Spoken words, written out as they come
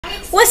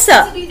What's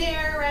up?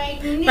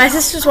 My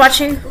sister's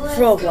watching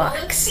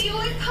Roblox.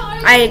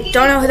 I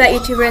don't know who that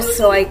YouTuber is,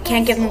 so I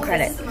can't give him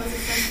credit.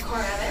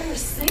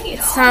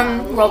 It's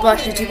some Roblox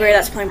YouTuber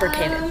that's playing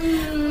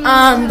Brookhaven.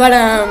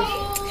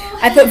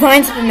 I put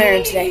vines up in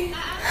there today.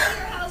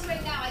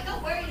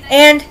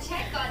 And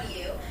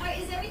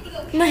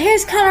my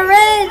hair's kind of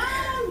red.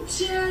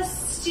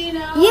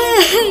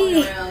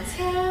 Yay!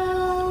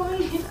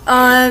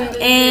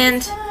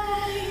 And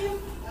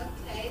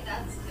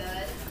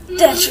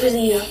that's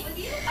really it.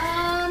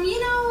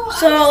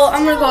 So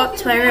I'm gonna go up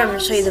to my room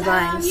and show you the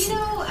vines.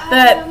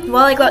 But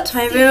while I go up to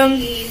my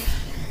room,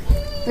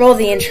 roll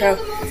the intro.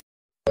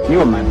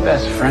 You are my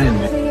best friend.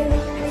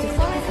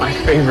 My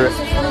favorite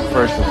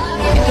person.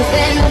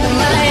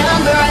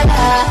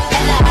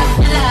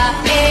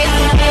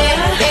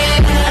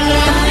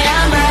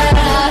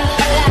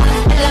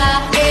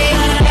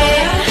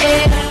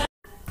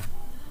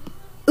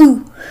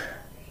 Ooh.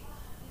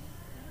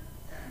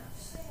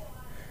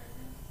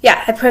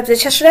 Yeah, I put up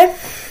this yesterday.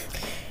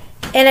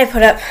 And I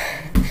put up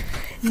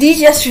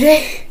these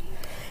yesterday.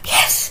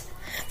 Yes,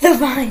 the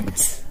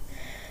vines.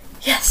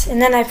 Yes,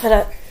 and then I put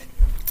up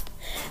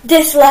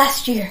this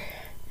last year.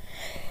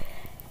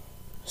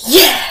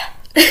 Yeah.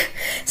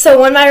 So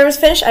when my room is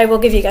finished, I will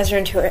give you guys a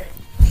room tour.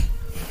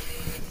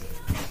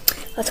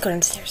 Let's go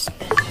downstairs.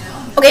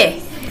 Okay,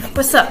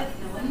 what's up?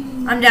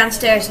 I'm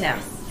downstairs now.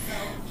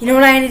 You know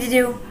what I need to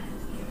do?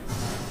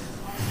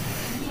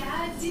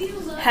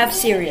 Have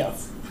cereal.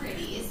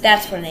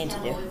 That's what I need to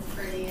do.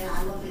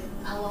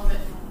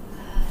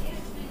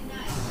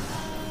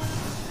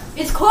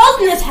 It's cold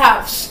in this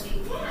house.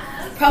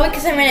 Probably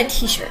because I'm in a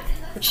t-shirt,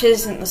 which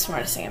isn't the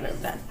smartest thing I've ever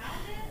done.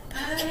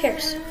 Who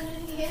cares? Who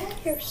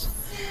cares?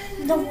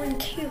 No one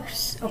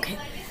cares. Okay.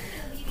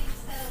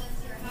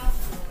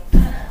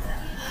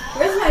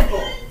 Where's my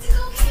bowl?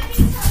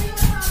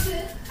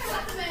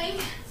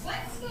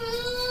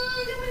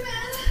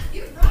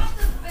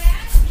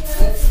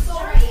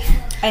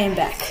 I am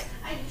back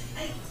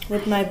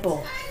with my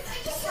bowl.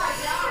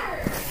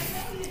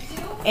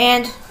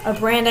 And a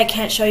brand I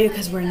can't show you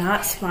because we're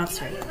not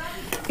sponsored.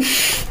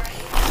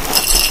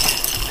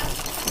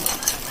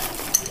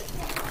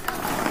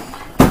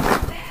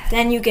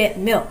 Then you get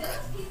milk.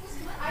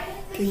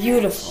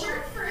 Beautiful.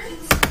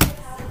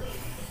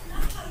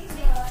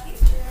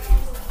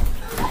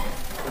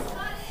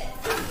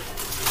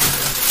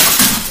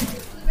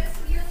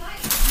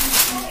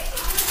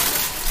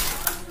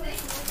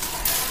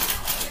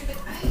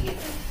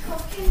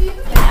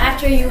 And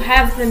after you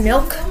have the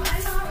milk,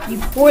 you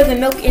pour the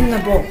milk in the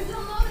bowl.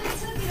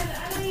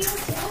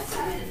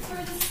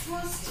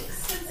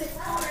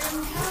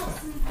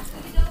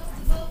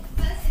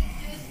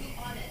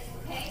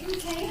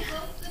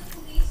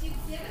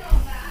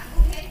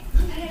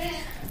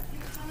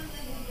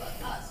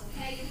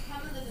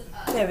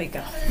 There we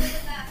go.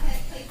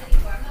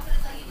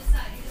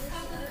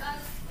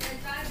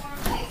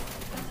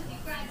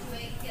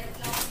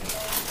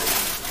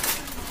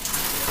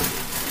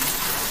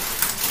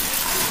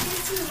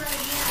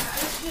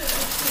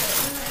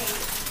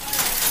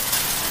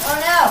 Oh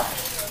no!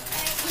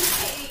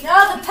 No,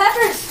 the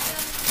peppers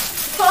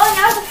falling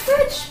out of the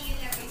fridge.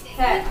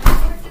 Okay.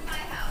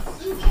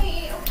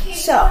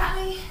 So,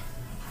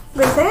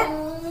 with that,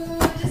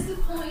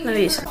 let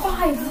me use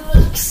 5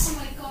 weeks.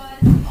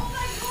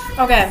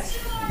 Okay.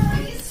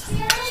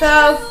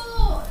 So,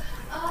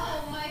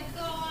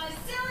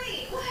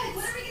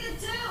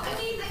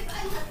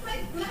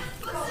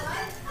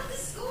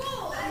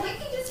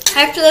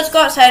 actually, let's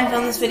go outside and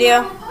film this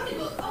video.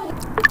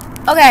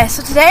 Okay,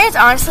 so today it's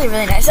honestly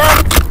really nice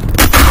out.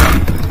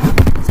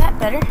 Is that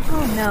better?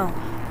 Oh no.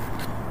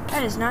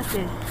 That is not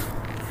good.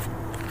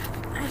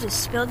 I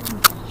just spilled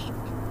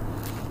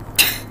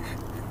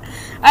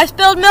I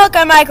spilled milk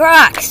on my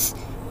Crocs.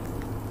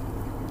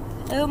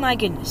 Oh my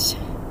goodness.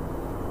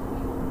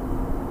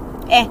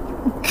 You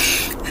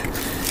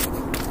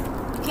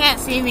can't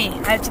see me.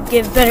 I have to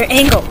give a better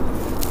angle.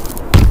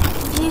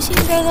 Can you see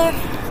me there?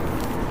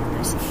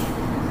 I see.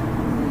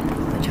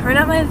 I turn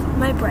up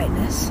my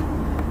brightness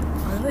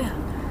all the way up.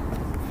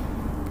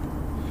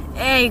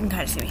 And you can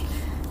kind of see me.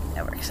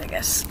 That works, I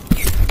guess.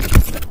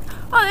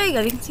 Oh, there you go.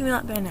 You can see me a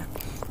lot better now.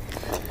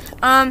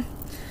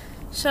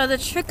 So the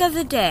trick of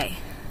the day.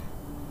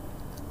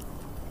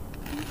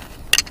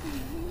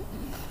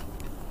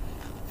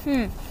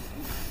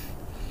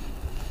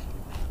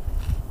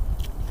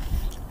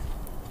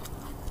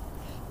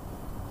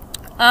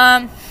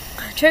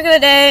 Trick of the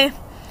day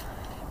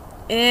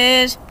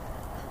is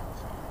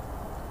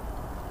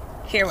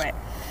here. Wait.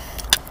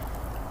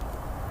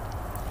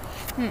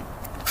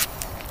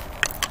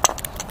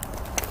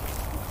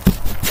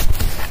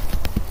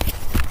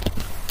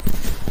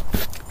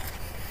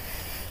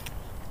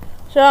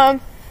 So,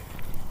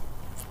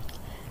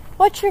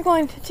 what you're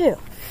going to do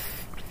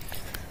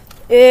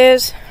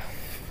is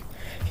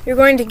you're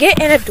going to get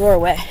in a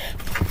doorway.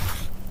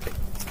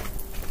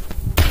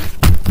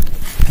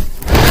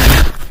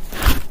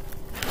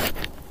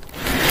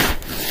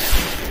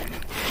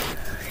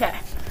 Okay.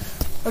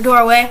 A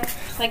doorway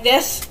like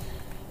this.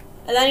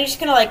 And then you're just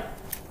gonna like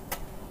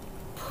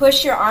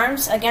push your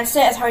arms against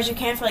it as hard as you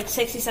can for like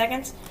 60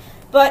 seconds.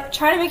 But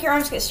try to make your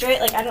arms get straight.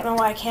 Like, I don't know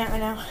why I can't right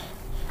now.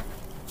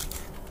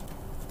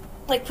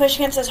 Like, push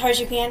against it as hard as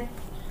you can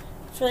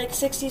for like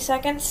 60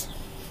 seconds.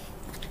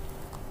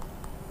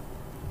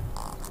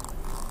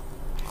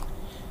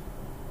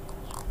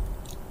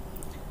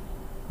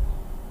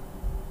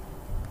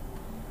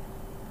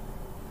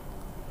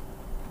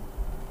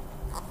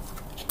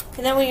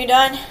 And then when you're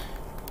done,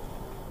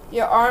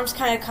 your arms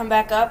kind of come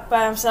back up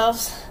by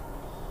themselves.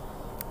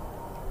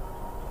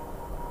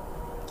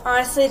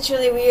 Honestly, it's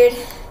really weird.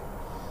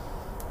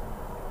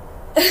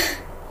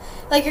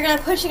 Like, you're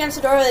gonna push against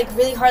the door like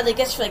really hard, like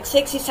this for like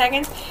 60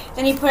 seconds.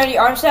 Then you put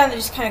your arms down, and they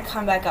just kind of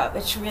come back up.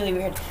 It's really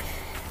weird.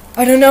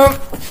 I don't know.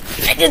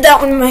 I did that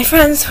one with my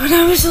friends when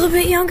I was a little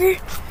bit younger.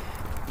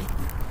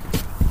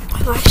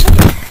 Well, actually,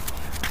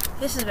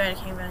 this is where I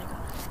came back.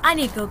 I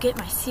need to go get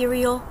my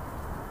cereal.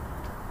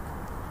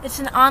 It's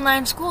an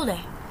online school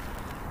day.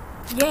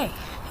 Yay.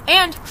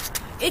 And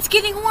it's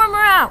getting warmer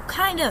out,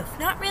 kind of.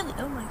 Not really.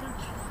 Oh my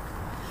gosh.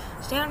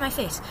 Stay on my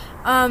face.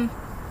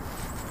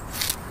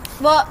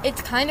 Well,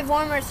 it's kind of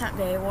warmer. It's not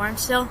very warm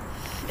still.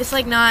 It's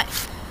like not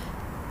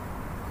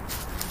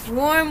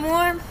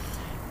warm.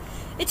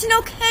 It's an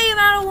okay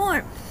amount of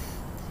warm.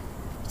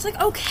 It's like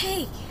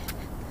okay.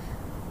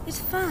 It's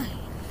fine.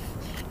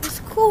 It's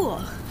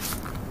cool.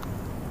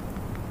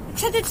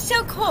 Except it's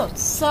still cold.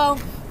 So,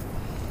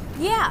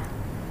 yeah.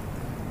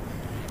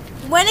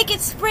 When it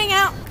gets spring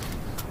out,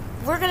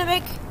 we're going to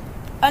make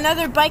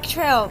another bike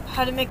trail,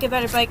 how to make a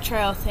better bike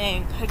trail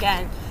thing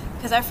again.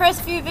 Because our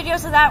first few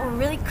videos of that were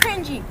really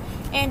cringy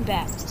and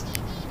bad.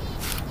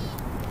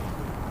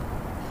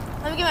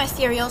 Let me get my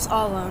cereals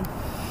all alone.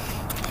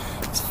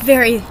 It's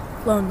very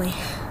lonely.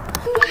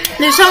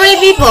 There's so many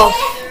people.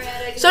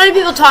 So many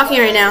people talking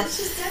right now.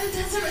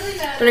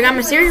 But I got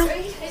my cereal.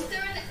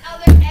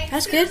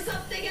 That's good.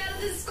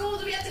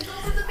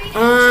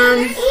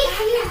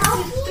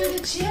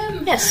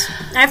 Yes,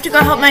 I have to go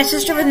help my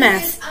sister with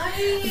math.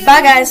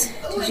 Bye, guys.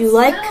 Did you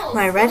like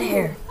my red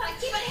hair?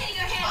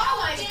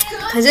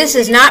 Because this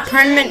is not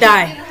permanent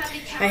dye.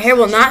 My hair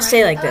will not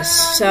stay like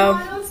this. So,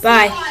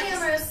 bye.